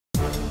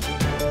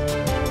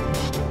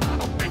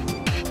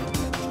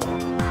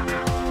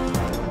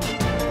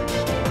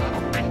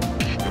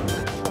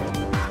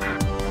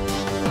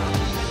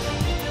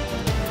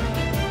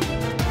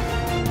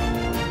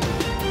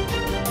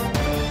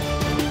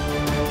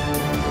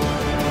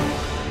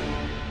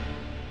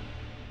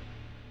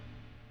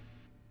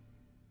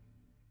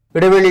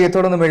இடைவெளியை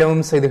தொடர்ந்து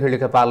மிகவும்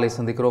செய்திகளுக்கு பார்லை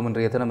சந்திக்கிறோம்.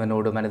 இன்றைய தினம்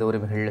என்னோடு மனித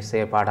உரிமைகள்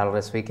செயற்பாட்டாளர்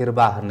எஸ் வி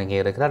கிருபாகர் நீங்க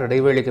இருக்கிறார்.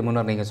 இடைவெளிக்கு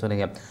முன்னர் நீங்க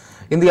சொன்னீங்க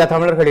இந்தியா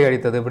தமிழர்களை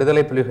அழித்தது,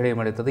 விடுதலை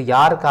புலிகளையும் அழித்தது,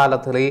 யார்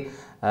காலத்திலே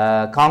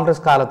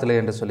காங்கிரஸ் காலத்திலே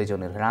என்று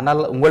சொன்னீர்கள்.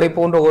 ஆனால் உங்களை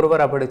போன்ற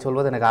ஒருவர் அப்படி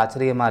சொல்வது எனக்கு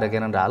ஆச்சரியமா இருக்கு.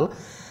 ஏனென்றால்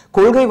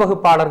கொள்கை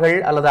வகுப்பாளர்கள்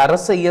அல்லது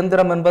அரசு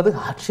இயந்திரம் என்பது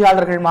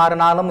ஆட்சியாளர்கள்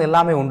மாறினாலும்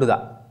எல்லாமே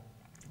உண்டுதான்.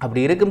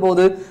 அப்படி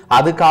இருக்கும்போது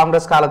அது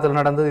காங்கிரஸ் காலத்தில்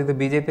நடந்தது, இது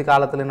பிஜேபி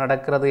காலத்தில்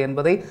நடக்கிறது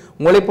என்பதை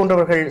உங்களை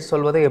போன்றவர்கள்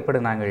சொல்வதை எப்படி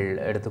நாங்கள்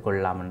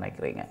எடுத்துக்கொள்ளலாம்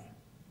நினைக்கிறீங்க?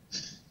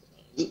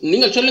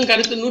 நீங்கள் சொல்லும்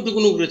கருத்து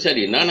 100%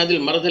 சரி. நான்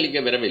அதில்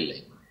மறுதளிக்க வரவில்லை.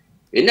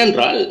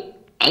 என்னென்றால்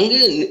அங்கு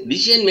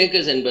டிசிஷன்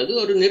மேக்கர்ஸ் என்பது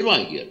ஒரு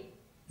நிர்வாகிகள்.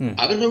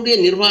 அவர்களுடைய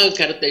நிர்வாக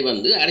கருத்தை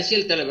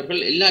அரசியல்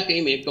தலைவர்கள்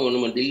எல்லாத்தையும் ஏற்க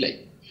வேணும் என்று இல்லை.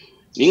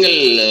 நீங்கள்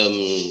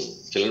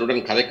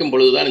சிலருடன் கதைக்கும்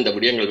பொழுதுதான் இந்த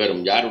விடயங்கள் வரும்.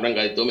 யாருடன்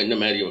கதைத்தோம், என்ன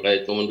மாதிரி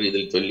கதைத்தோம் என்று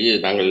இதில் சொல்லி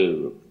நாங்கள்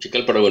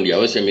சிக்கல்பட வேண்டிய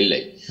அவசியம் இல்லை.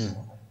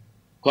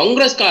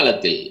 காங்கிரஸ்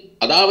காலத்தில்,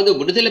 அதாவது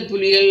விடுதலை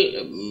புலிகள்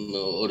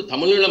ஒரு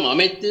தமிழீழம்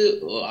அமைத்து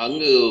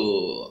அங்கு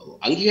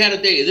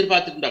அங்கீகாரத்தை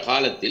எதிர்பார்த்திருந்த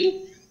காலத்தில்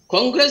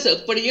காங்கிரஸ்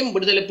எப்படியும்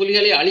விடுதலை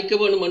புலிகளை அழிக்க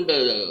வேண்டும் என்ற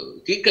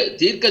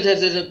தீர்க்க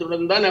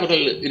தரிசனத்துடன் தான்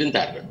அவர்கள்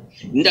இருந்தார்கள்.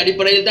 இந்த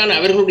அடிப்படையில் தான்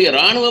அவர்களுடைய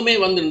இராணுவமே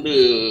இன்று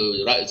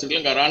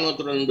ஸ்ரீலங்கா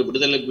இராணுவத்துடன்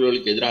விடுதலை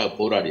புலிகளுக்கு எதிராக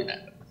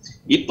போராடினார்கள்.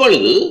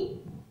 இப்பொழுது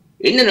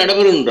என்ன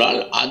நடைபெறும் என்றால்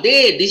அதே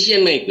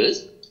டிசிஷன் மேக்கர்ஸ்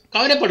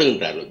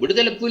கவலைப்படுகின்றார்கள்.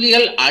 விடுதலை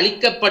புலிகள்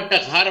அழிக்கப்பட்ட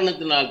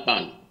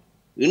காரணத்தினால்தான்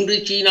இன்று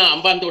சீனா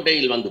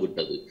அம்பாந்தோட்டையில்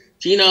வந்துவிட்டது,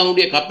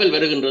 சீனாவுடைய கப்பல்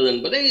வருகின்றது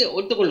என்பதை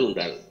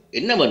ஒத்துக்கொள்கின்றார்கள்.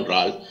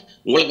 என்னவென்றால்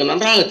உங்களுக்கு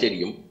நன்றாக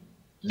தெரியும்,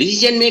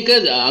 டிசிஷன்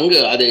மேக்கர்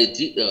அங்கு அதை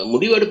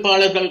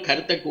முடிவெடுப்பாளர்கள்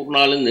கருத்தை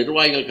கூறினாலும்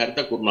நிர்வாகிகள்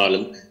கருத்தை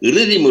கூறினாலும்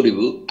இறுதி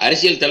முடிவு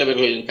அரசியல்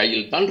தலைவர்களின்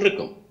கையில் தான்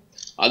இருக்கும்.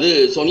 அது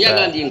சோனியா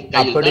காந்தியின்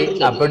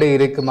அப்படி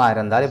இருக்குமா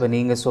இருந்தால் இப்ப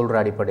நீங்க சொல்ற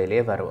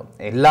அடிப்படையிலேயே வருவோம்.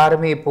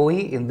 எல்லாருமே போய்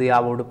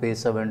இந்தியாவோடு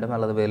பேச வேண்டும்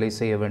அல்லது வேலை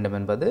செய்ய வேண்டும்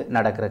என்பது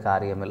நடக்கிற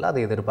காரியம் இல்லை,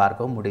 அதை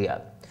எதிர்பார்க்கவும்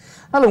முடியாது.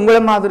 ஆனால் உங்களை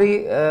மாதிரி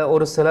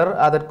ஒரு சிலர்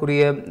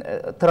அதற்குரிய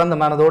திறந்த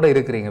மனதோடு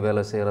இருக்கிறீங்க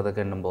வேலை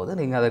செய்யறதுக்கு என்னும் போது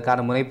நீங்கள்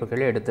அதற்கான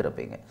முனைப்புகளை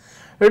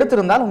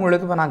எடுத்திருந்தால்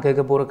உங்களுக்கு இப்போ நான்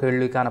கேட்க போகிற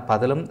கேள்விக்கான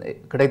பதிலும்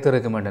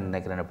கிடைத்திருக்கும் என்று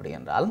நினைக்கிறேன். எப்படி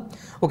என்றால்,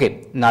 ஓகே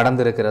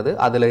நடந்திருக்கிறது,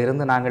 அதில்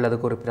இருந்து நாங்கள்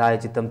அதுக்கு ஒரு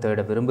பிராயச்சித்தம்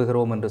தேட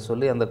விரும்புகிறோம் என்று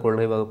சொல்லி அந்த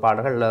கொள்கை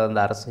வகுப்பாளர்கள்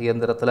அந்த அரசு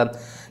இயந்திரத்தில்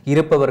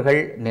இருப்பவர்கள்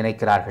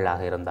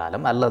நினைக்கிறார்களாக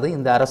இருந்தாலும், அல்லது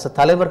இந்த அரசு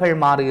தலைவர்கள்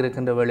மாறி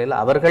இருக்கின்ற வேளையில்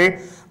அவர்கள்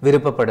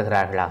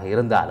விருப்பப்படுகிறார்களாக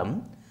இருந்தாலும்,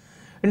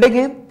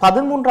 இன்றைக்கு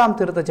 13ஆம்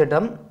திருத்தச்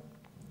சட்டம்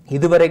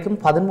இதுவரைக்கும்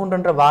 13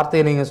 என்ற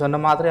வார்த்தையை நீங்கள் சொன்ன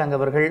மாதிரி அங்கே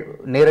அவர்கள்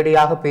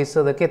நேரடியாக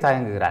பேசுவதற்கே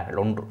தயங்குகிறார்கள்.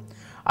 ஒன்று.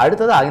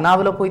 அடுத்தது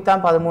ஐநாவில்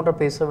போய்த்தான் 13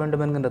 பேச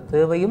வேண்டும் என்கின்ற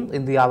தேவையும்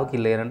இந்தியாவுக்கு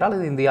இல்லை. என்றால்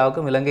இது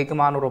இந்தியாவுக்கும்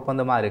இலங்கைக்குமான ஒரு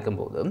ஒப்பந்தமாக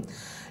இருக்கும்போது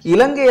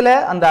இலங்கையில்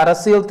அந்த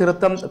அரசியல்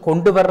திருத்தம்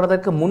கொண்டு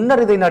வர்றதுக்கு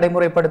முன்னர் இதை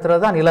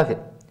நடைமுறைப்படுத்துறது தான் இலகு.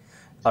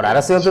 ஒரு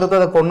அரசியல்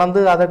திருத்தத்தை கொண்டு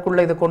வந்து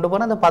அதற்குள்ள இதை கொண்டு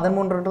போனால் அந்த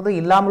 13ன்றது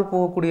இல்லாமல்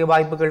போகக்கூடிய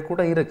வாய்ப்புகள்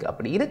கூட இருக்கு.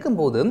 அப்படி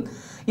இருக்கும்போது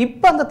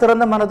இப்ப அந்த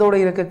திறந்த மனதோடு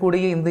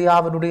இருக்கக்கூடிய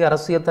இந்தியாவினுடைய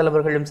அரசியல்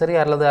தலைவர்களும் சரி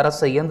அல்லது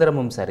அரசு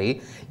இயந்திரமும் சரி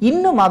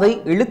இன்னும் அதை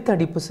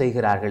இழுத்தடிப்பு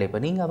செய்கிறார்கள்.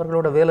 இப்ப நீங்க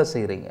அவர்களோட வேலை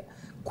செய்யறீங்க,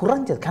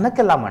 குறைஞ்சது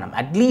கணக்கெல்லாம் வேணும்,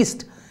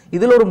 அட்லீஸ்ட்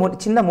இதில் ஒரு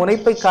சின்ன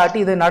முனைப்பை காட்டி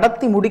இதை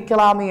நடத்தி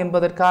முடிக்கலாமே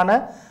என்பதற்கான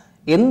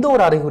எந்த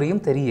ஒரு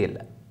அறிகுறியும் தெரியல.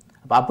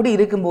 அப்படி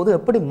இருக்கும்போது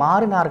எப்படி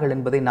மாறினார்கள்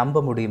என்பதை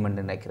நம்ப முடியும்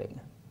என்று நினைக்கிறீங்க?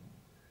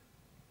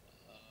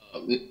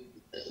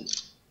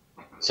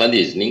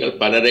 சதீஷ், நீங்கள்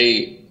பலரை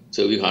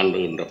செவி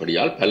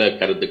காண்கின்றபடியால் பல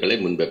கருத்துக்களை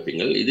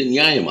முன்வைப்பீங்கள். இது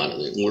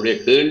நியாயமானது. உங்களுடைய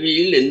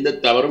கேள்வியில் எந்த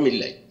தவறும்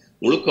இல்லை,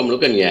 முழுக்க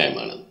முழுக்க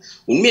நியாயமானது.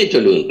 உண்மையை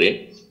சொல்லுகின்றேன்,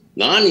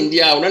 நான்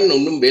இந்தியாவுடன்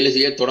இன்னும் வேலை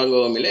செய்ய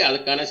தொடங்கவும் இல்லை,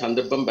 அதுக்கான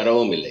சந்தர்ப்பம்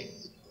பெறவும் இல்லை.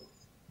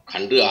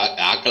 கன்று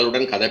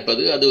ஆக்களுடன்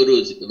கதைப்பது அது ஒரு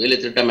வேலை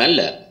திட்டம்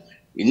அல்ல.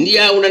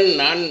 இந்தியாவுடன்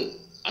நான்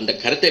அந்த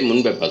கருத்தை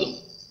முன்வைப்பதும்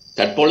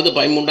தற்பொழுது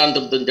 13ஆம்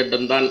திருத்தச்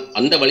சட்டம் தான்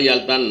அந்த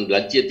வழியால் தான்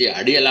லட்சியத்தை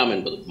அடையலாம்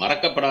என்பது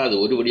மறக்கப்படாத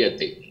ஒரு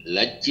விடயத்தை.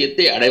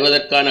 லட்சியத்தை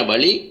அடைவதற்கான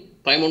வழி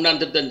 13ஆம்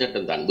திருத்தச்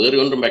சட்டம் தான், வேறு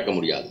ஒன்றும் வைக்க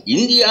முடியாது.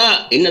 இந்தியா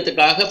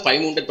என்னத்துக்காக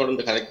 13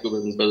 தொடர்ந்து கதைக்கும்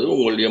என்பது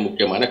உங்களுடைய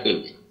முக்கியமான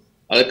கேள்வி.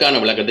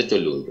 அதற்கான விளக்கத்தை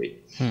சொல்லுகின்றேன்.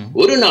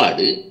 ஒரு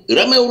நாடு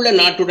இறமை உள்ள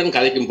நாட்டுடன்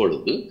கதைக்கும்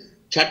பொழுது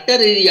சட்ட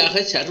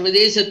ரீதியாக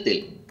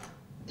சர்வதேசத்தில்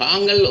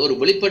தாங்கள் ஒரு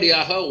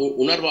வெளிப்படையாக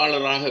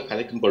உணர்வாளராக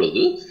கதைக்கும்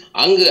பொழுது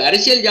அங்கு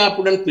அரசியல்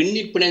ஜாப்புடன்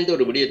பின்னி பிணைந்த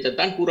ஒரு விடயத்தை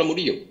தான் கூற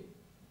முடியும்.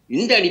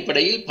 இந்த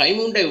அடிப்படையில்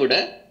 13 விட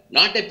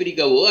நாட்டை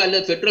பிரிக்கவோ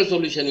அல்லது பெட்ரோல்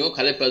சொல்யூஷனையோ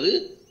கதைப்பது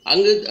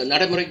அங்கு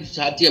நடைமுறைக்கு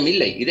சாத்தியம்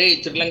இல்லை. இதை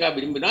ஸ்ரீலங்கா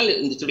விரும்பினால்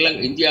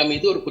இந்தியா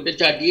மீது ஒரு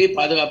குற்றச்சாட்டியை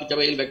பாதுகாப்பு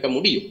சபையில் வைக்க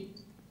முடியும்.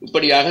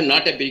 இப்படியாக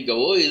நாட்டை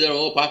பிரிக்கவோ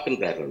இதனோ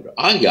பார்க்கின்றார்கள்.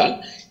 ஆகையால்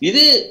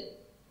இது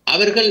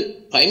அவர்கள்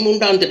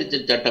 13ஆம்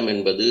திருத்தச் சட்டம்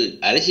என்பது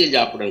அரசியல்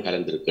ஜாப்புடன்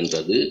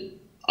கலந்திருக்கின்றது,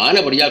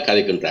 ஆனபடியால்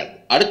கதைக்கின்றார்.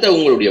 அடுத்த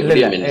உங்களுடைய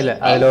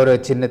அதுல ஒரு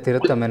சின்ன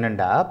திருத்தம்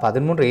என்னண்டா,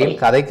 13 ஏன்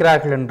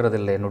கதைக்கிறார்கள் என்றது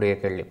இல்லை என்னுடைய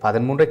கேள்வி.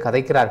 13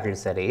 கதைக்கிறார்கள்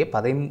சரி,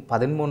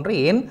 13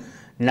 ஏன்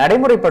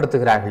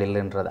நடைமுறைப்படுத்துகிறார்கள் இல்லை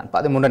என்றுதான்.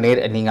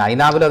 13 நீங்க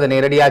ஐநாவில் அதை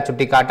நேரடியாக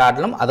சுட்டி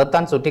காட்டாலும்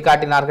அதைத்தான் சுட்டி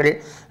காட்டினார்கள்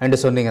என்று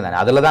சொன்னீங்க தானே,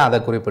 அதுல தான் அதை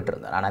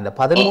குறிப்பிட்டிருந்தேன். ஆனா இந்த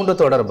 13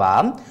 தொடர்பா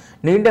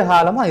நீண்ட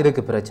காலமா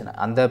இருக்கு பிரச்சனை.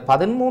 அந்த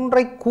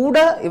 13 கூட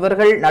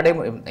இவர்கள்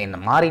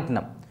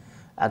மாறிட்டணும்.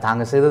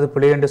 தாங்க செய்தது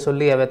பிழை என்று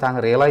சொல்லி அவை தாங்க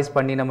ரியலைஸ்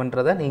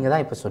பண்ணினோம்ன்றதை நீங்கள்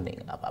தான் இப்போ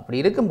சொன்னீங்க. அப்படி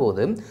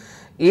இருக்கும்போது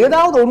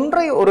ஏதாவது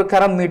ஒன்றை ஒரு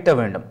கரம் நீட்ட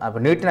வேண்டும். அப்போ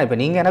நீட்டினா இப்போ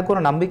நீங்கள் எனக்கு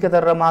ஒரு நம்பிக்கை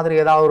தர்ற மாதிரி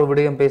ஏதாவது ஒரு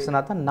விடயம் பேசினா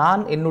தான்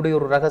நான் என்னுடைய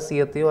ஒரு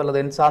ரகசியத்தையோ அல்லது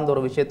என் சார்ந்த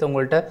ஒரு விஷயத்தை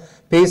உங்கள்கிட்ட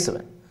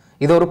பேசுவேன்.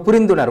 இது ஒரு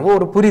புரிந்துணர்வு,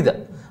 ஒரு புரிதல்.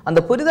 அந்த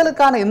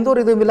புரிதலுக்கான எந்த ஒரு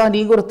இதுவும் இல்லை.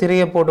 நீங்கள் ஒரு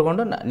திரையை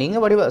போட்டுக்கொண்டு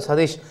நீங்கள்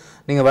சதீஷ்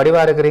நீங்கள்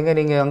வடிவாக இருக்கிறீங்க,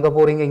 நீங்கள் அங்கே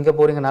போகிறீங்க இங்கே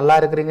போகிறீங்க நல்லா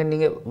இருக்கிறீங்க,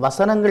 நீங்கள்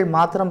வசனங்கள்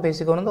மாத்திரம்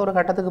பேசிக்கொண்டு ஒரு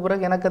கட்டத்துக்கு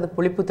பிறகு எனக்கு அது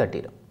புளிப்பு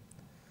தட்டிடும்.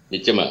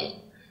 நிச்சயமாக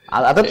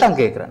அதைத்தான்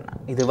கேட்குறேன்.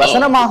 இது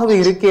வசனமாகவே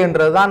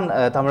இருக்கேன்றதுதான்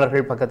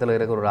தமிழர்கள் பக்கத்தில்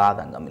இருக்கிற ஒரு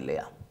ஆதங்கம்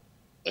இல்லையா?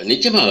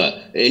 நிச்சயமாக.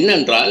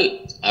 என்னென்றால்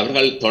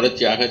அவர்கள்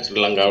தொடர்ச்சியாக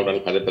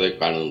ஸ்ரீலங்காவுடன் கதைப்பதை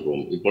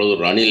காணுகின்றோம். இப்பொழுது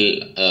ரணில்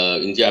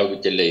இந்தியாவுக்கு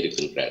செல்ல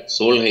இருக்கின்றார்,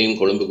 சோல்ஹையும்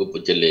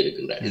கொழும்புக்கு செல்ல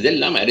இருக்கின்றார்.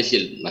 இதெல்லாம்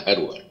அரசியல்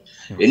நகர்வுகள்.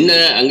 என்ன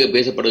அங்கு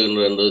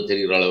பேசப்படுகின்றது என்பது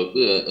தெரிகிற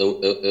அளவுக்கு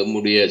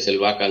நம்முடைய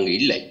செல்வாக்கு அங்கு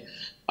இல்லை.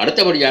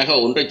 அடுத்தபடியாக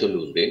ஒன்றை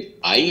சொல்லுகின்றேன்.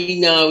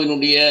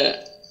 ஐநாவினுடைய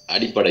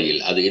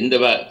அடிப்படையில் அது எந்த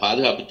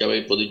பாதுகாப்பு சபை,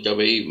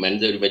 பொதுச்சபை,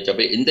 மனித உரிமை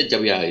சபை, எந்த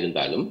சபையாக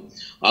இருந்தாலும்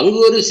அங்கு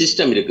ஒரு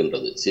சிஸ்டம்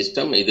இருக்கின்றது.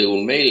 சிஸ்டம் இது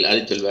உண்மையில்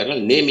அதை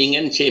சொல்வார்கள் நேமிங்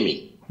அண்ட்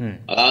ஷேமிங்.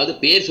 அதாவது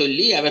பேர்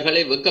சொல்லி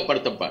அவர்களை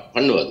வெட்கப்படுத்த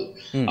பண்ணுவது.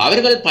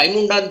 அவர்கள்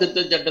 13ஆம்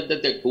திருத்த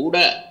சட்டத்தை கூட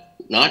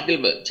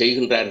நாட்டில்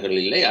செய்கின்றார்கள்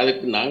இல்லை,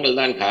 அதற்கு நாங்கள்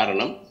தான்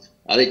காரணம்.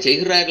 அதை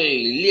செய்கிறார்கள்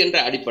இல்லை என்ற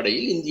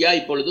அடிப்படையில் இந்தியா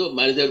இப்பொழுது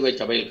மனித உரிமை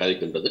சபையில்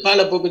கதைக்கின்றது.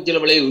 காலப்போக்கு சில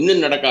விளைவு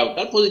இன்னும்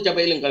நடக்காவிட்டால் பொது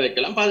சபையிலும்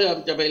கதைக்கலாம்,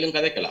 பாதுகாப்பு சபையிலும்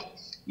கதைக்கலாம்.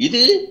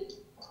 இது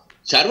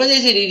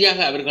சர்வதேச ரீதியாக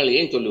அவர்கள்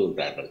ஏன்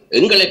சொல்லுகின்றார்கள்?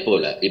 எங்களைப்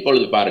போல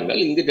இப்பொழுது பாருங்கள்,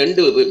 இங்கு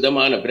 2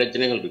 விதமான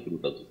பிரச்சனைகள்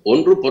இருக்கின்றது.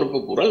 ஒன்று பொறுப்பு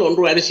கூறல்,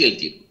 ஒன்று அரசியல்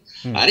தீர்வு.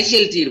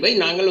 அரசியல் தீர்வை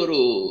நாங்கள் ஒரு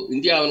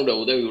இந்தியாவினுடைய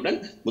உதவியுடன்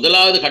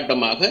முதலாவது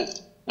கட்டமாக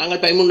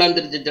நாங்கள் 13ஆம்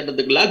திருத்த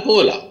சட்டத்துக்குள்ளால்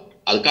போகலாம்.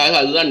 அதுக்காக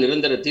அதுதான்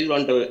நிரந்தர தீர்வு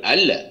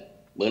அல்ல.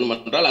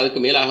 வேணுமென்றால் அதுக்கு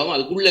மேலாகவும்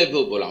அதுக்குள்ளே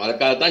போகலாம்.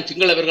 அதற்காகத்தான்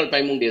சிங்களவர்கள்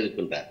 13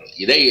 எதிர்க்கின்றார்கள்.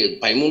 இதை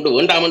 13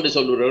 வேண்டாம் என்று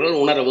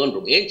சொல்லுகிறவர்கள் உணர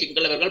வேண்டும். ஏன்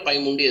சிங்களவர்கள்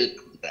 13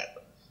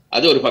 எதிர்க்கின்றார்கள்?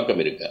 அது ஒரு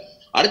பக்கம் இருக்கு.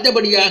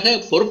 அடுத்தபடியாக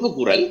பொறுப்பு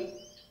குரல்,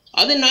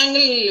 அது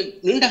நாங்கள்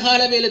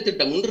நீண்டகால வேலை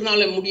திட்டம், 3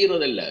 நாள்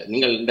முடிகிறதல்ல.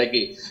 நீங்கள்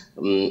இன்றைக்கு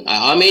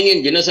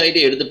ஆர்மேனியன்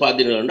ஜெனோசைடை எடுத்து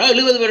பார்த்தீங்கன்னா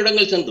 70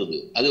 வருடங்கள் சென்றது.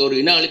 அது ஒரு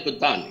இன அழிப்பு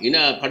தான், இன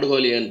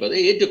படுகொலை என்பதை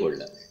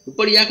ஏற்றுக்கொள்ள.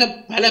 இப்படியாக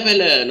பல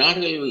பல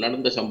நாடுகளில்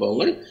நடந்த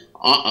சம்பவங்கள்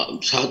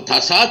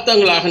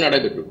தசாப்தங்களாக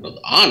நடைபெற்றிருக்கிறது.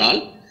 ஆனால்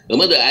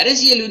எமது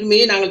அரசியல்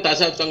உரிமையை நாங்கள்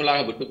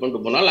தசாப்தங்களாக விட்டுக் கொண்டு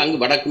போனால் அங்கு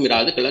வடக்கும்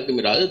இராது, கிழக்கும்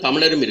இராது,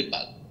 தமிழரும்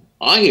இருக்காது.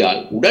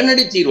 ஆகையால்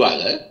உடனடி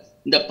தீர்வாக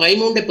இந்த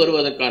 13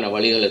 பெறுவதற்கான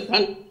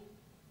வழிகளைத்தான்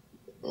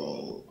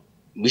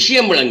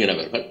விஷயம்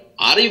விளங்கினவர்கள்,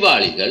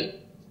 அறிவாளிகள்,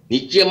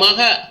 நிச்சயமாக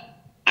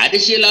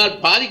அரசியலால்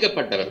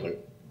பாதிக்கப்பட்டவர்கள்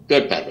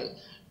கேட்பார்கள்.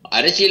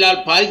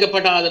 அரசியலால்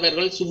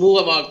பாதிக்கப்படாதவர்கள்,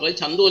 சுமூக வாழ்க்கை,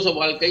 சந்தோஷ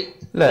வாழ்க்கை,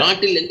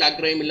 நாட்டில் எந்த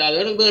அக்கறையும்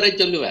இல்லாதவர்கள் வேற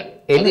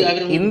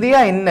சொல்லுவார்கள். இந்தியா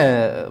என்ன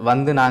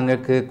வந்து நாங்க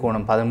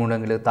கேட்கணும்,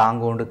 13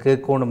 தாங்கோண்டு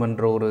கேட்கணும்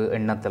என்ற ஒரு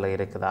எண்ணத்துல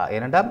இருக்குதா?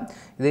 ஏனென்றா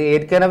இது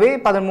ஏற்கனவே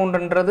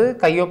 13ன்றது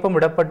கையொப்பம்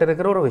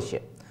விடப்பட்டிருக்கிற ஒரு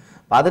விஷயம்.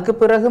 அதுக்கு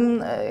பிறகும்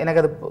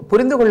எனக்கு அது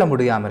புரிந்து கொள்ள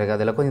முடியாமல் இருக்குது.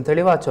 அதில் கொஞ்சம்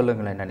தெளிவாக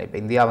சொல்லுங்களேன். என்ன இப்போ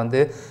இந்தியா வந்து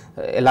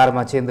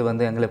எல்லாருமா சேர்ந்து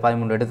வந்து எங்களை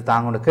 13 எடுத்து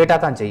தாங்கொண்டு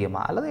கேட்டால் தான்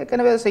செய்யுமா, அல்லது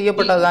ஏற்கனவே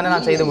செய்யப்பட்டது தானே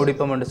நான் செய்து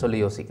முடிப்போம் என்று சொல்லி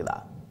யோசிக்குதா?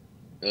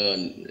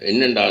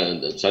 என்னென்றால்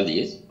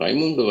சதீஷ்,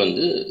 13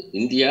 வந்து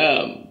இந்தியா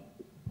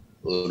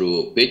ஒரு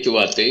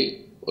பேச்சுவார்த்தை,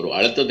 ஒரு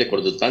அழுத்தத்தை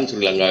கொடுத்துத்தான்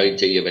ஸ்ரீலங்காவை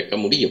செய்ய வைக்க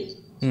முடியும்.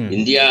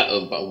 இந்தியா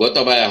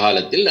கோத்தபாய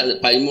காலத்தில் அது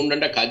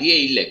 13 கதையே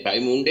இல்லை.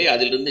 13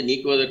 அதிலிருந்து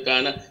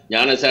நீக்குவதற்கான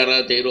ஞானசார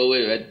தேரோவை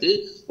வைத்து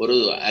ஒரு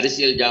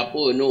அரசியல் ஜாப்போ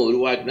இன்னும்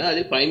உருவாக்கினா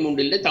அதில்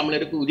 13 இல்லை.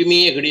 தமிழருக்கு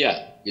உரிமையே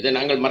கிடையாது. இதை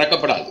நாங்கள்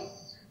மறக்கப்படாது.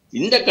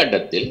 இந்த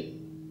கட்டத்தில்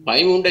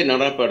 13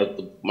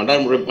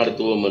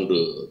 நடைமுறைப்படுத்துவோம் என்று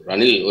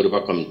ரணில் ஒரு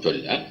பக்கம்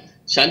சொல்ல,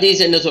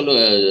 சதீஷ் என்ன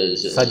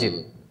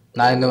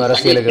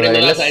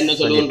என்ன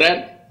சொல்லுகின்றார்?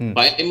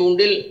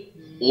 13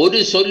 ஒரு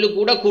சொல்லு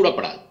கூட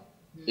கூடப்படாது.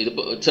 இது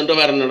சென்ற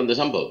வாரம் நடந்த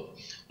சம்பவம்.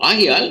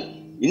 ஆகையால்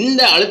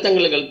இந்த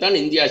அழுத்தங்கள் தான்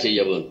இந்தியா செய்ய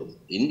வேண்டும்.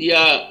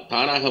 இந்தியா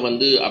தானாக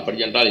வந்து அப்படி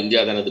என்றால்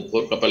இந்தியா தனது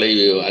போர்க்கப்பலை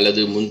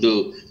அல்லது முந்து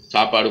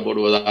சாப்பாடு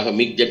போடுவதாக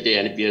மிக் ஜெட்டை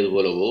அனுப்பியது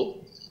போலவோ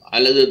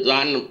அல்லது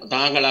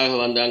தாங்களாக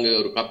வந்து அங்கே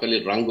ஒரு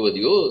கப்பலில்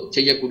இறங்குவதையோ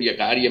செய்யக்கூடிய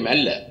காரியம்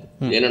அல்ல.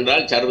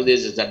 ஏனென்றால்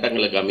சர்வதேச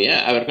சட்டங்களுக்கு அமைய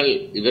அவர்கள்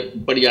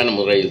இப்படியான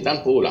முறையில்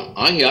தான் போகலாம்.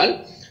 ஆகையால்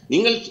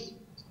நீங்கள்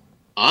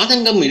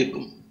ஆதங்கம்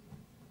இருக்கும்,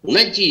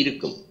 உணர்ச்சி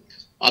இருக்கும்.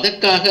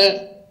 அதற்காக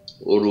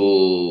ஒரு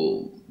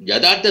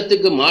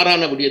யதார்த்தத்துக்கு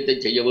மாறான விடயத்தை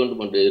செய்ய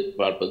வேண்டும் என்று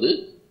எதிர்பார்ப்பது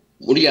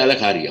முடியாத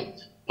காரியம்.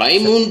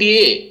 13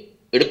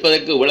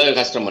 எடுப்பதற்கு இவ்வளவு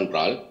கஷ்டம்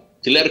என்றால்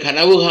சிலர்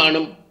கனவு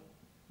காணும்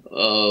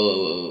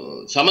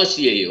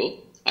சமஸ்யையோ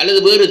அல்லது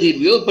வேறு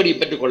தீர்வையோ இப்படி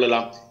பெற்றுக்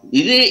கொள்ளலாம்.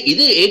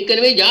 இது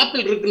ஏற்கனவே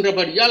ஜாப்பில்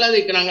இருக்கின்றபடியால் அதை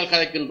நாங்கள்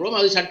கதைக்கின்றோம்.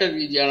 அது சட்ட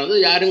ரீதியானது,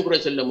 யாரும் கூட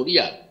சொல்ல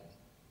முடியாது.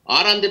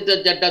 6ஆம் திருத்த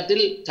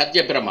சட்டத்தில்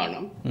சத்திய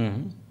பிரமாணம்,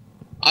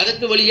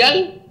 அதற்கு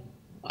வழியால்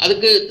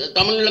அதுக்கு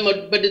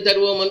தமிழில் பெற்று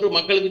தருவோம் என்று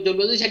மக்களுக்கு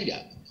சொல்வது சரியா?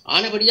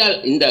 ஆனபடியால்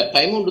இந்த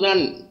 13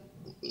 தான்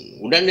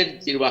உடனடி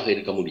தீர்வாக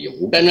இருக்க முடியும்.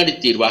 உடனடி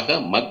தீர்வாக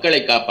மக்களை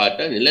காப்பாற்ற,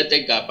 நிலத்தை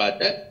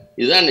காப்பாற்ற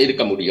இதுதான்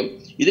இருக்க முடியும்.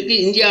 இதுக்கு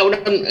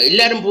இந்தியாவுடன்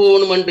எல்லாரும்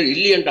போகணும் என்று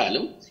இல்லை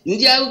என்றாலும்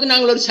இந்தியாவுக்கு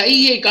நாங்கள் ஒரு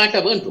சைகையை காட்ட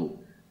வேண்டும்.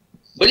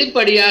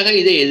 வெளிப்படையாக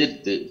இதை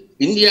எதிர்த்து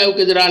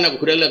இந்தியாவுக்கு எதிரான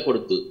குரலை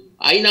கொடுத்து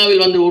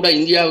ஐநாவில் வந்து கூட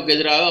இந்தியாவுக்கு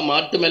எதிராக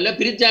மட்டுமல்ல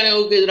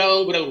பிரித்தானியாவுக்கு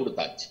எதிராகவும் குரல்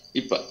கொடுத்தாச்சு.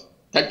 இப்ப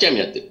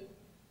தற்சமயத்தில்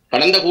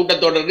கடந்த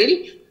கூட்டத்தொடரில்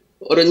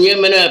ஒரு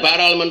நியமன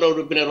பாராளுமன்ற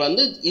உறுப்பினர்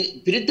வந்து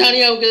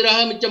பிரித்தானியாவுக்கு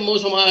எதிராக மிச்சம்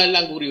மோசமாக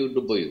எல்லாம்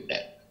கூறிவிட்டு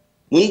போய்விட்டார்.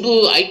 முன்பு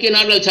ஐக்கிய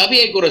நாடுகள்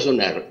சபையை குறை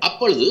சொன்னார்.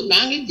 அப்பொழுது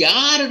நாங்கள்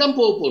யாரிடம்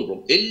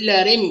போன்றோம்?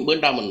 எல்லாரையும்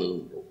வேண்டாம்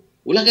என்றோம்.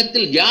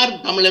 உலகத்தில் யார்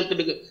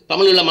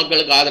தமிழீழ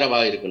மக்களுக்கு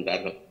ஆதரவாக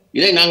இருக்கின்றார்கள்?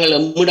 இதை நாங்கள்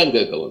நம்மிடம்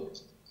கேட்க வேண்டும்.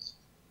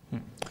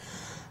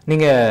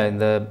 நீங்கள்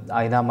இந்த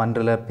 5ஆம்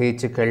மன்றல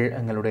பேச்சுக்கள்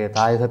எங்களுடைய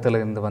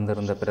தாயகத்திலிருந்து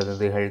வந்திருந்த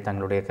பிரதிநிதிகள்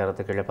தங்களுடைய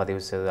கருத்துக்களை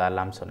பதிவு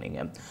செய்ததெல்லாம் சொன்னீங்க.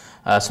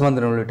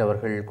 சுமந்திரன்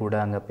உள்ளிட்டவர்கள் கூட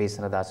அங்கே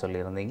பேசுகிறதா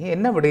சொல்லியிருந்தீங்க.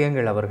 என்ன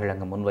விடயங்கள் அவர்கள்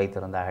அங்கே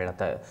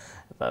முன்வைத்திருந்தார்கள்?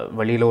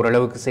 வெளியில்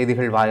ஓரளவுக்கு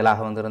செய்திகள்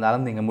வாயிலாக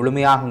வந்திருந்தாலும் நீங்கள்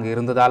முழுமையாக அங்கே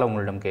இருந்ததால்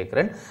உங்களிடம்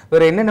கேட்குறேன்,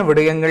 வேறு என்னென்ன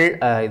விடயங்கள்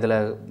இதில்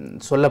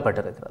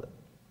சொல்லப்பட்டிருக்கிறது?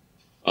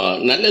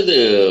 நல்லது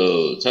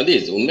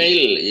சதீஷ்.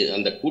 உண்மையில்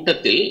அந்த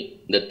கூட்டத்தில்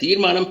இந்த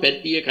தீர்மானம்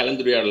பற்றிய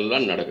கலந்துரையாடல்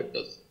தான்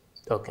நடைபெற்றது.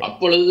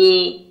 அப்பொழுது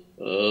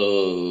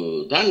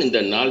தான் இந்த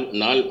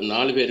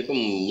நாலு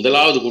பேருக்கும்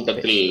முதலாவது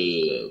கூட்டத்தில்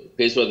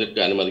பேசுவதற்கு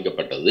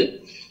அனுமதிக்கப்பட்டது.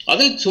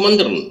 அதில்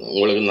சுமந்திரன்,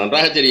 உங்களுக்கு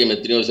நன்றாக தெரியும்,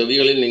 எத்தனையோ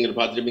செவிகளில் நீங்கள்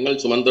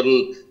பார்த்திருப்பீங்கள்,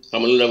 சுமந்திரன்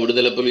தமிழ்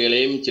விடுதலை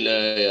புலிகளையும் சில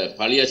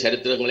பழைய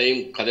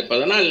சரித்திரங்களையும்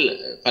கதைப்பதனால்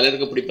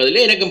பலருக்கு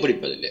பிடிப்பதில்லை, எனக்கும்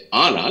பிடிப்பதில்லை.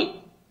 ஆனால்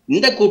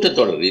இந்த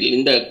கூட்டத்தொடரில்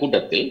இந்த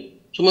கூட்டத்தில்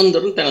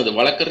சுமந்திரன் தனது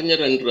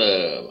வழக்கறிஞர் என்ற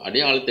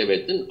அடையாளத்தை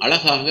வைத்து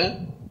அழகாக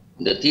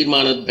இந்த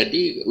தீர்மானத்தை பற்றி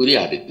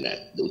உரையாற்றினார்.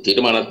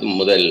 தீர்மானத்தின்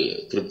முதல்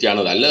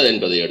திருப்தியானது அல்ல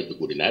என்பதை எடுத்து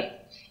கூறினார்.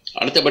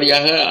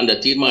 அடுத்தபடியாக அந்த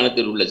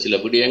தீர்மானத்தில் உள்ள சில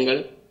விடயங்கள்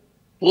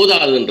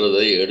போதாது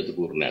என்றதை எடுத்து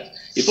கூறினார்.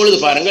 இப்பொழுது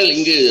பாருங்கள்,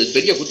 இங்கு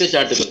பெரிய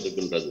குற்றச்சாட்டுகள்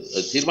இருக்கின்றது.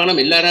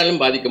 தீர்மானம் எல்லாராலும்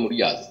பாதிக்க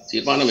முடியாது.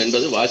 தீர்மானம்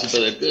என்பது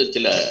வாசிப்பதற்கு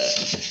சில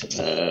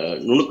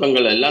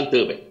நுணுக்கங்கள் எல்லாம்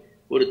தேவை.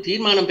 ஒரு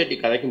தீர்மானம் பற்றி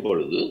கதைக்கும்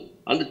பொழுது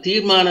அந்த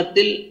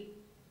தீர்மானத்தில்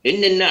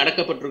என்னென்ன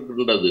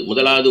அடக்கப்பட்டிருக்கின்றது?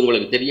 முதலாவது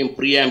உங்களுக்கு தெரியும்,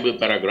 preamble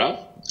paragraph,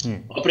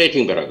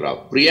 operating paragraph.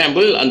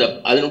 Preamble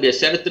அதனுடைய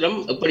சரித்திரம்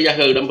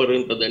எப்படியாக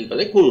இடம்பெறுகின்றது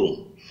என்பதை கூறும்.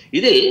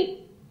 இதில்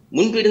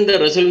முன்பிருந்த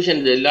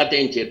ரெசல்யூஷன்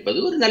எல்லாத்தையும் சேர்ப்பது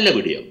ஒரு நல்ல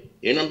விடயம்.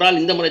 ஏனென்றால்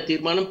இந்த முறை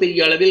தீர்மானம்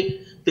பெரிய அளவில்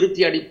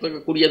திருப்தி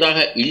அளிக்கக்கூடியதாக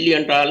இல்லை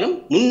என்றாலும்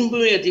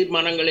முன்புடைய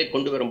தீர்மானங்களை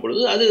கொண்டு வரும்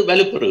பொழுது அது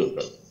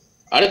வலுப்பெறுகின்றது.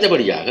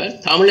 அடுத்தபடியாக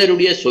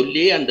தமிழருடைய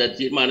சொல்லே அந்த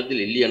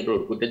தீர்மானத்தில் இல்லை என்ற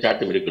ஒரு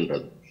குற்றச்சாட்டும்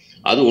இருக்கின்றது.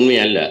 அது உண்மை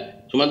அல்ல.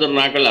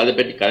 சுமந்திரனாக்கள் அதை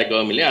பற்றி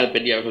கலைக்கவும் இல்லை, அதை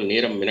பற்றி அவர்கள்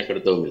நேரம்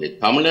மினக்கெடுத்தவும் இல்லை.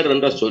 தமிழர்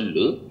என்ற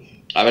சொல்லு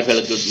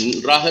அவர்களுக்கு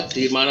நன்றாக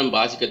தீர்மானம்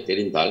வாசிக்க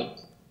தெரிந்தால்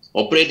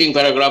ஆபரேட்டிங்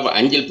பேராகிராஃப்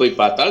 5 போய்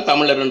பார்த்தால்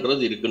தமிழர்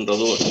என்றது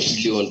இருக்கின்றதோ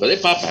இல்லையோ என்பதை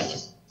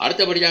பார்ப்பார்கள்.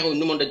 அடுத்தபடியாக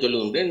இன்னும் ஒன்றை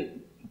சொல்லுகின்றேன்.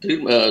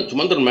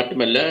 சுமந்திரன்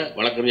மட்டுமல்ல,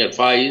 வழக்கறிஞர்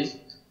ஃபாயிஸ்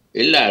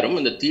எல்லாரும்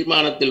இந்த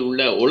தீர்மானத்தில்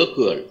உள்ள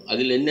ஒழுக்குகள்,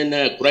 அதில்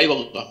என்னென்ன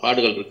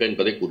குறைபாடுகள் இருக்கு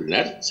என்பதை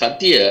கூறினார்.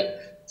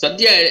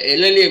 சத்திய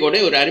எல்லையே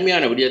கூட ஒரு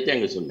அருமையான விடயத்தை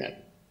அங்கு சொன்னார்.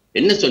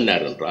 என்ன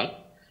சொன்னார் என்றால்,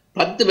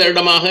 10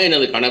 வருடமாக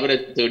எனது கணவரை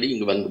தேடி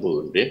இங்கு வந்து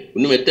போகின்றேன்,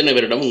 இன்னும் எத்தனை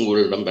வருடம்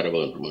உங்களிடம் பெற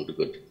வேண்டும் என்று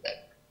கேட்டிருக்கார்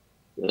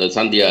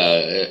சந்தியா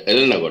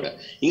எலன கூட.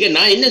 இங்கே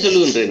நான் என்ன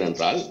சொல்லுகின்றேன்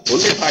என்றால்,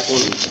 ஒன்றை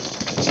பார்க்கணும்.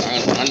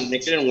 நான்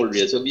நினைக்கிறேன்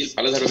உங்களுடைய செவியில்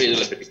பல தடவை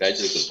இதில் பற்றி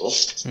காய்ச்சிருக்கின்றோம்.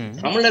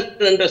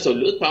 தமிழர் என்ற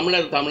சொல்லு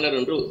தமிழர்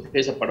என்று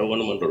பேசப்பட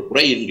வேண்டும் என்ற ஒரு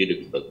குறை இங்கு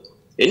இருக்கின்றது.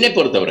 என்னை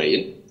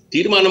பொறுத்தவரையில்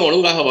தீர்மானம்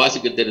ஒழுங்காக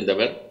வாசிக்க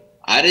தெரிந்தவர்,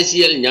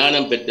 அரசியல்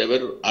ஞானம்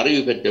பெற்றவர்,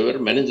 அறிவு பெற்றவர்,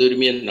 மனித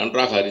உரிமையை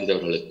நன்றாக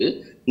அறிந்தவர்களுக்கு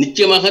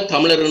நிச்சயமாக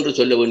தமிழர் என்று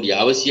சொல்ல வேண்டிய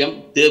அவசியம்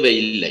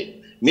தேவையில்லை.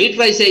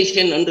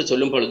 மிலிட்டரைசேஷன் என்று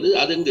சொல்லும் பொழுது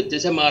அது இங்கு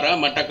திசைமாறா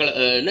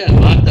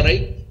மாத்தரை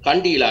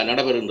கண்டியிலா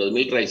நடைபெறுகின்றது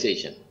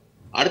மிலிட்டரைசேஷன்.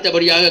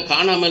 அடுத்தபடியாக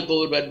காணாமல்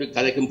போவர் பற்றி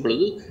கதைக்கும்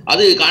பொழுது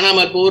அது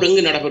காணாமல் போவர்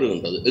எங்கு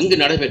நடைபெறுகின்றது, எங்கு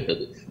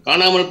நடைபெற்றது?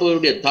 காணாமல்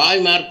போவருடைய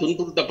தாய்மார்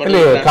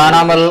துன்புறுத்தப்பட்ட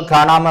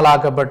காணாமல்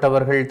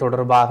ஆக்கப்பட்டவர்கள்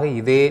தொடர்பாக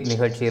இதே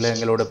நிகழ்ச்சியில்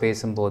எங்களோட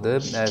பேசும்போது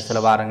சில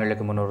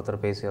வாரங்களுக்கு முன்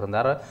ஒருத்தர்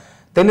பேசியிருந்தார்.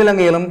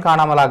 தென்னிலங்கையிலும்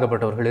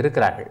காணாமலாக்கப்பட்டவர்கள்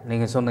இருக்கிறார்கள்.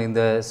 நீங்க சொன்ன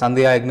இந்த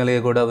சந்தியா இக்னலே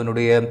கூட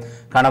அவனுடைய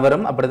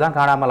கணவரும் அப்படிதான்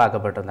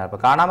காணாமலாக்கப்பட்டிருந்தார்.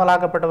 இப்ப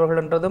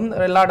காணாமலாக்கப்பட்டவர்கள்ன்றதும்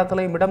எல்லா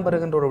இடத்துலையும்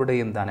இடம்பெறுகின்ற ஒரு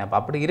விடயம் தானே. அப்ப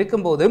அப்படி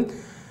இருக்கும்போது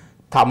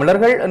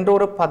தமிழர்கள் என்ற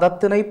ஒரு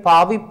பதத்தினை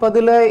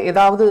பாவிப்பதில்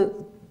ஏதாவது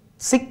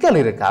சிக்கல்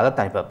இருக்கு?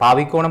 அதைத்தான் இப்ப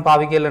பாவிக்கோணம்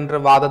பாவிக்கல் என்ற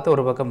வாதத்தை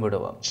ஒரு பக்கம்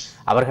விடுவோம்.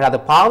 அவர்கள் அதை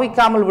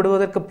பாவிக்காமல்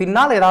விடுவதற்கு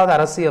பின்னால் ஏதாவது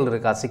அரசியல்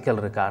இருக்கா,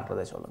 சிக்கல்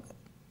இருக்கான்றதை சொல்லுங்க.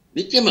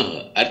 நிச்சயமாக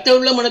அர்த்த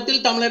உள்ள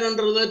மனத்தில் தமிழர்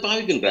என்றதை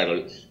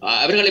பாவிக்கின்றார்கள்.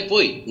 அவர்களை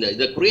போய்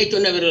இந்த குறைய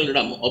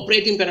சொன்னவர்களிடம்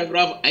ஆபரேட்டிங்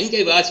பேராகிராஃப்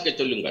 5 வாசிக்க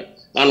சொல்லுங்கள்.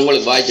 நான்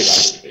உங்களுக்கு வாய்ப்பு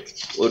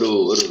ஒரு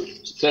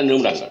சில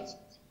நிமிடங்கள்.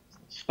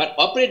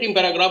 ஆபரேட்டிங்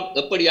பேராகிராஃப்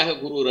எப்படியாக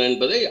கூறுகிறேன்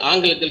என்பதை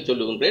ஆங்கிலத்தில்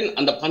சொல்லுகின்றேன்.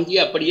 அந்த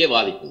பந்தியை அப்படியே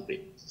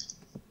வாதிக்கின்றேன்.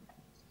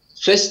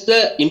 Stress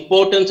the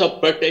importance of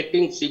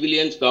protecting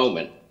civilians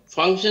government,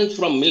 functions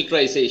from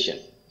militarization,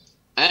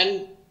 and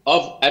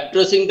of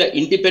addressing the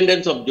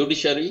independence of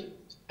judiciary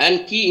and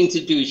key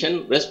institutions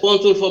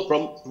responsible for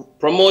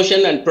promotion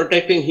and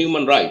protecting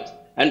human rights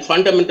and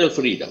fundamental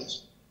freedoms.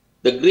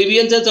 The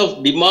grievances of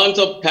demands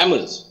of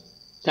Tamil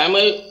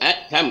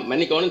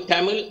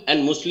and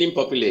Muslim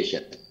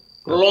population,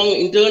 prolonged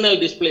internal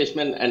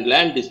displacement and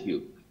land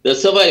dispute, the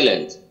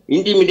surveillance,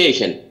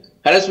 intimidation,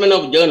 harassment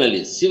of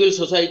journalists, civil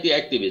society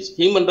activists,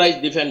 human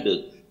rights defenders,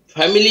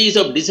 families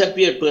of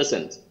disappeared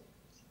persons,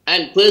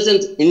 and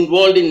persons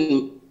involved in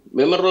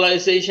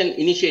memorialization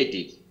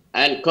initiatives,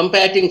 and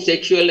combating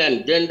sexual and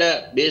gender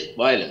based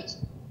violence.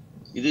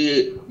 இது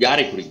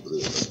யாரை குறிக்கிறது?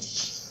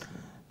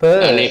 இப்போ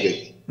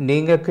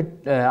நீங்கள்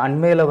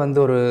அண்மையில் வந்து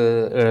ஒரு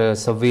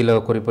செவ்வியில்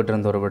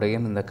குறிப்பிட்டிருந்த ஒரு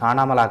விடயம் இந்த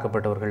காணாமல்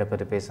ஆக்கப்பட்டவர்களை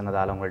பற்றி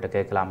பேசினதால் உங்கள்கிட்ட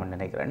கேட்கலாம்னு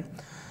நினைக்கிறேன்.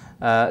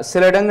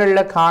 சில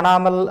இடங்களில்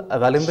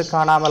வலிந்து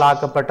காணாமல்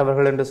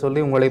ஆக்கப்பட்டவர்கள் என்று சொல்லி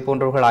உங்களை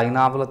போன்றவர்கள்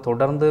ஐநாவில்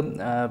தொடர்ந்து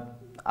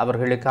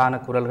அவர்களுக்கான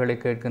குரல்களை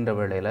கேட்கின்ற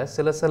வேளையில்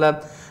சில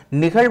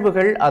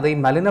நிகழ்வுகள் அதை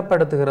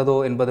மலினப்படுத்துகிறதோ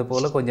என்பது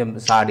போல கொஞ்சம்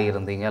சாடி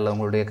இருந்தீங்க, அல்ல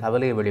உங்களுடைய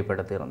கவலையை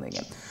வெளிப்படுத்தி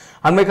இருந்தீங்க.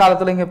 அண்மை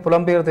காலத்தில் இங்கே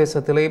புலம்பெயர்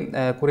தேசத்திலே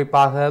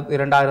குறிப்பாக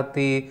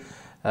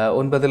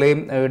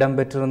 2009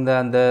 இடம்பெற்றிருந்த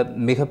அந்த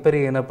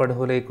மிகப்பெரிய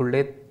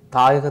இனப்படுகொலைக்குள்ளே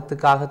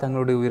தாயகத்துக்காக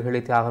தங்களுடைய உயிர்களை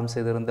தியாகம்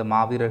செய்திருந்த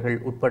மாவீரர்கள்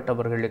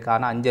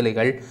உட்பட்டவர்களுக்கான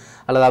அஞ்சலிகள்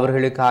அல்லது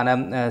அவர்களுக்கான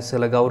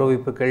சில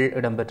கௌரவிப்புகள்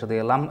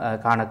இடம்பெற்றதையெல்லாம்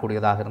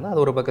காணக்கூடியதாக இருந்தது.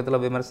 அது ஒரு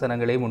பக்கத்தில்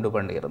விமர்சனங்களையும் உண்டு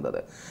பண்ணி இருந்தது.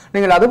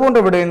 நீங்கள் அது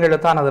போன்ற விடயங்களை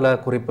தான்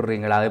அதில்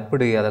குறிப்பிடுறீங்களா?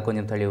 எப்படி அதை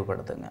கொஞ்சம்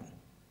தெளிவுபடுத்துங்க.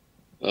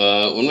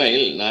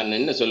 உண்மையில் நான்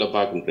என்ன சொல்ல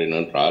பார்க்கின்றேன்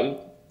என்றால்,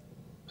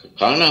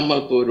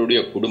 காணாமல்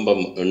போருடைய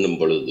குடும்பம் எண்ணும்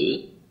பொழுது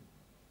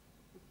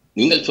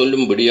நீங்கள்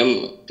சொல்லும் விடயம்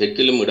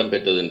தெற்கிலும்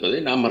இடம்பெற்றது என்பதை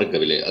நாம்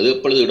மறக்கவில்லை. அது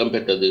எப்பொழுது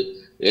இடம்பெற்றது?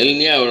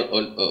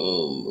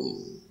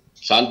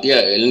 சாந்தியா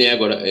எல்னியா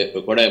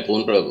கொடை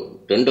போன்ற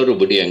 2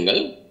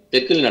 விடயங்கள்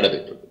தெற்கில்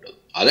நடைபெற்றிருக்கிறது.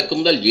 அதற்கு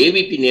முதல்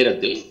ஏவிபி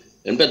நேரத்தில்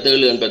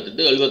 87,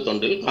 88,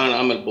 71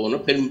 காணாமல் போன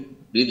பெரும்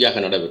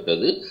ரீதியாக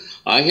நடைபெற்றது.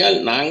 ஆகையால்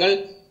நாங்கள்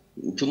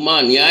சும்மா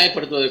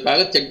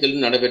நியாயப்படுத்துவதற்காக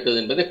தெற்கில் நடைபெற்றது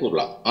என்பதை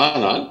கூறலாம்.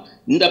 ஆனால்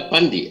இந்த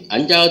பந்தி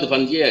 5வது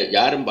பந்தியை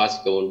யாரும்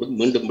வாசிக்க வேண்டும்,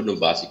 மீண்டும்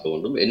மீண்டும் வாசிக்க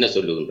வேண்டும், என்ன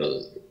சொல்லுகின்றது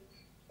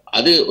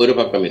அது ஒரு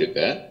பக்கம் இருக்க,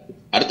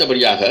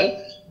 அடுத்தபடியாக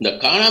இந்த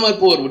காணாமல்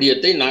போர்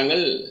விடயத்தை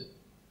நாங்கள்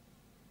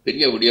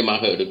பெரிய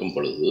விடயமாக எடுக்கும்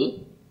பொழுது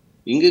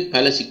இங்கு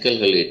பல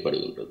சிக்கல்கள்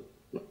ஏற்படுகின்றது.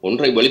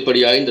 ஒன்றை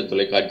வெளிப்படையாக இந்த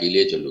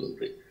தொலைக்காட்சியிலே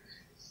சொல்லுகின்றேன்.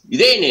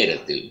 இதே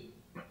நேரத்தில்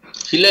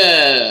சில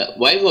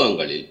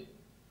வைபவங்களில்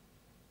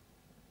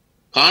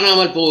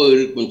காணாமல்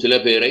போயிருக்கும் சில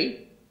பேரை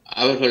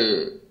அவர்கள்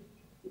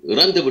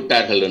இறந்து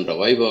விட்டார்கள் என்ற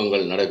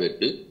வைபவங்கள்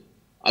நடைபெற்று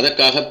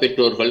அதற்காக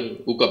பெற்றோர்கள்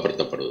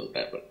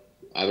ஊக்கப்படுத்தப்படுகின்றார்கள்.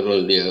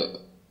 அவர்களுடைய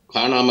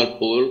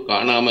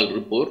காணாமல்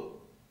இருப்போர்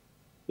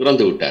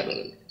இறந்து விட்டார்கள்.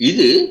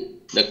 இது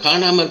இந்த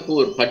காணாமல்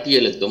போர்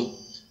பட்டியலுக்கும்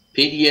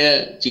பெரிய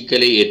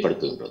சிக்கலை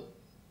ஏற்படுத்துகின்றது.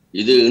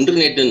 இது இன்று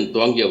நேற்று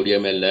துவங்கிய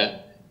விடயமல்ல.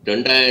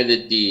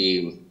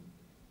 2017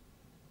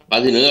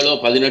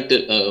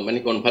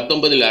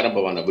 19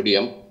 ஆரம்பமான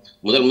விடயம்.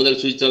 முதல்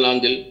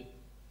சுவிட்சர்லாந்தில்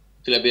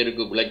சில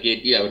பேருக்கு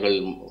விளக்கேற்றி அவர்கள்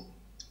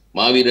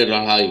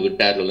மாவீரர்களாகி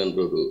விட்டார்கள் என்ற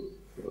ஒரு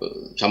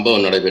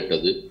சம்பவம்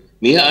நடைபெற்றது.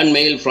 மிக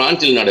அண்மையில்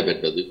பிரான்சில்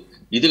நடைபெற்றது.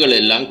 இதுகள்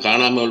எல்லாம்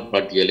காணாமல்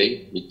பட்டியலை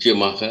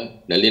நிச்சயமாக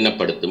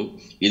நல்லினப்படுத்தும்.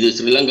 இது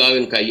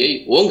ஸ்ரீலங்காவின் கையை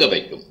ஓங்க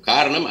வைக்கும்.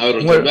 காரணம்,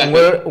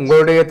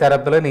 உங்களுடைய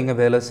தரப்புல நீங்க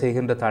வேலை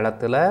செய்கின்ற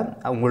தளத்துல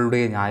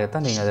உங்களுடைய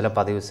நியாயத்தை நீங்க அதில்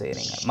பதிவு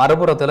செய்யறீங்க.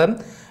 மறுபுறத்துல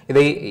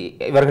இதை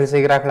இவர்கள்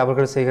செய்கிறார்கள்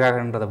அவர்கள்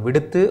செய்கிறார்கள்ன்றதை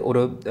விடுத்து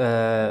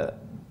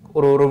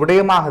ஒரு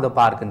விடயமாக இதை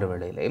பார்க்கின்ற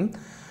வேளையிலே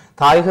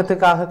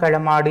தாயகத்துக்காக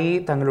களமாடி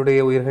தங்களுடைய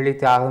உயிர்களை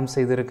தியாகம்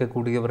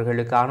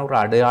செய்திருக்கக்கூடியவர்களுக்கான ஒரு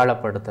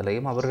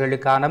அடையாளப்படுத்தலையும்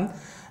அவர்களுக்கான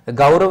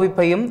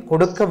கௌரவிப்பையும்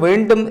கொடுக்க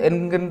வேண்டும்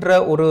என்கின்ற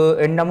ஒரு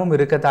எண்ணமும்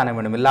இருக்கத்தானே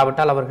வேண்டும்.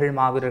 இல்லாவிட்டால் அவர்கள்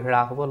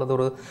மாவீரர்களாகவோ அல்லது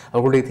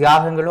அவர்களுடைய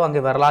தியாகங்களோ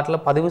அங்கே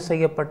வரலாற்றில் பதிவு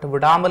செய்யப்பட்டு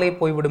விடாமலே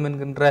போய்விடும்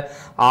என்கின்ற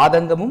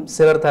ஆதங்கமும்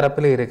சிலர்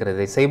தரப்பில் இருக்கிறது.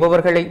 இதை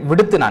செய்பவர்களை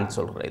விடுத்து நான்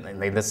சொல்கிறேன்,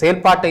 இந்த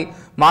செயல்பாட்டை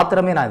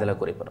மாத்திரமே நான் இதில்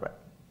குறிப்பிடுறேன்.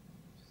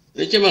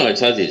 நிச்சயமாக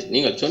சதீஷ்,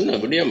 நீங்கள் சொன்ன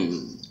விடயம்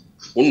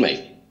உண்மை.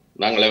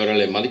 நாங்கள்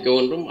அவர்களை மதிக்க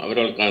வேண்டும்,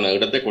 அவர்களுக்கான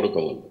இடத்தை கொடுக்க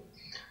வேண்டும்.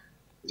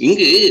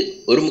 இங்கு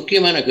ஒரு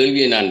முக்கியமான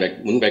கேள்வியை நான்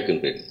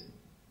முன்வைக்கின்றேன்.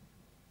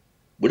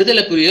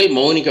 விடுதலை புலிகள்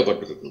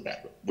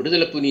மௌனிக்கப்பட்டிருக்கின்றார்கள்.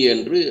 விடுதலை புலி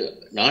என்று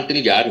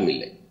நாட்டில் யாரும்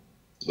இல்லை.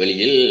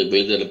 வெளியில்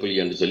விடுதலை புலி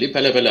என்று சொல்லி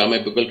பல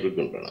அமைப்புகள்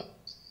இருக்கின்றன.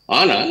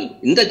 ஆனால்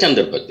இந்த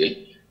சந்தர்ப்பத்தில்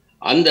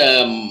அந்த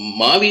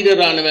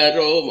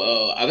மாவீரரானவரோ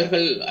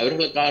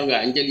அவர்களுக்கான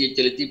அஞ்சலியை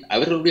செலுத்தி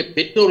அவர்களுடைய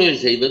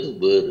பெற்றோர்கள் செய்வது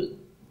வேறு.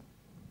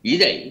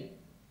 இதை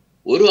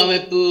ஒரு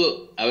அமைப்பு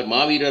அவர்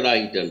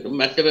மாவீரராகிட்டு என்றும்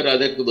மற்றவர்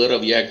அதற்கு வேற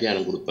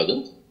வியாக்கியானம்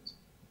கொடுப்பதும்,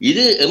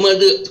 இது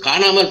எமது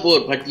காணாமல்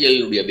போர்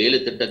பட்டியலுடைய வேலை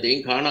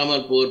திட்டத்தையும்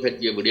காணாமல் போர்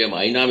பற்றிய விடயம்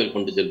ஐநாவில்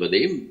கொண்டு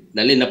செல்வதையும்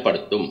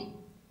நல்லினப்படுத்தும்.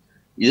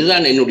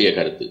 இதுதான் என்னுடைய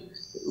கருத்து.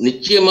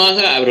 நிச்சயமாக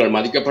அவர்கள்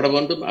மதிக்கப்பட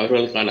வேண்டும்,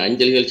 அவர்களுக்கான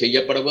அஞ்சலிகள்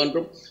செய்யப்பட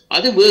வேண்டும்,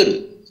 அது வேறு.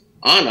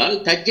 ஆனால்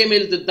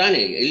தச்சமேல்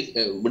தானே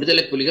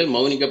விடுதலை புலிகள்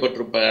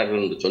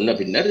மௌனிக்கப்பட்டிருப்பார்கள் என்று சொன்ன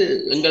பின்னர்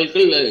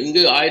எங்களுக்கு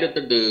இங்கு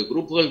 1008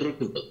 குரூப்புகள்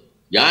இருக்கின்றது.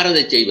 யார்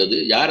அதை செய்வது,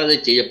 யார் அதை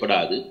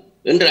செய்யப்படாது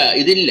என்ற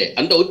இது இல்லை.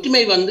 அந்த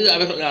ஒற்றுமை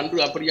அவர்கள் அன்று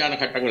அப்படியான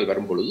கட்டங்கள்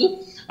வரும் பொழுது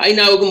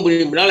ஐநாவுக்கும்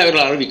விரும்பினால்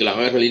அவர்கள் அறிவிக்கலாம்,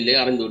 அவர்கள் இல்லை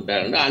அறிந்து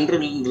விட்டார்கள்.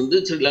 அன்றிலிருந்து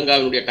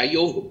ஸ்ரீலங்காவினுடைய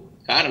கையோங்கும்.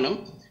 காரணம்,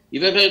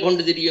 இவர்கள்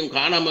கொண்டு திரியும்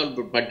காணாமல்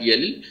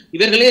பட்டியலில்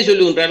இவர்களே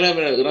சொல்லுகின்றார்கள்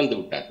அவர்கள் இறந்து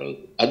விட்டார்கள்.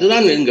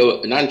 அதுதான்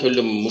நான்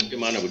சொல்லும்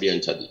முக்கியமான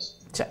விடயம் சதீஷ்.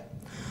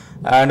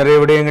 நிறைய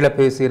விடயங்களை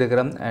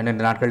பேசியிருக்கிறோம்.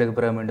 2 நாட்களுக்கு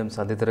பிறகு மீண்டும்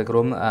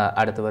சந்தித்திருக்கிறோம்.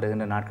 அடுத்து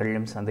வருகின்ற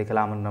நாட்களிலும்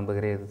சந்திக்கலாம் என்று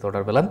நம்புகிறேன். இது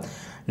தொடர்பில்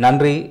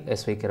நன்றி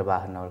SV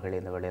கிருபாகரன் அவர்கள்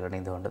இந்த வேளையில்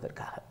இணைந்து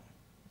கொண்டதற்காக.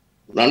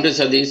 நன்றி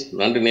சதீஷ்,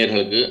 நன்றி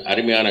நேயர்களுக்கு.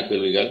 அருமையான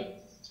கேள்விகள்,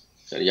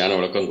 சரியான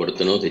விளக்கம்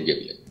கொடுத்தனோ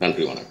தெரியவில்லை.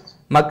 நன்றி, வணக்கம்.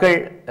 மக்கள்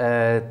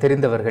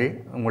தெரிந்தவர்கள்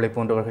உங்களை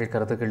போன்றவர்கள்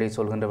கருத்துக்களை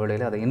சொல்கின்ற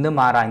வேளையில் அதை இன்னும்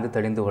ஆராய்ந்து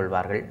தெளிந்து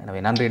கொள்வார்கள்.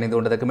 எனவே நன்றி. இணைந்து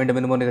கொண்டதற்கு மீண்டும்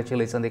இன்னும்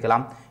நிகழ்ச்சிகளை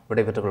சந்திக்கலாம்.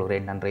 விடைபெற்றுக்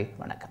கொள்கிறேன். நன்றி,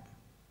 வணக்கம்.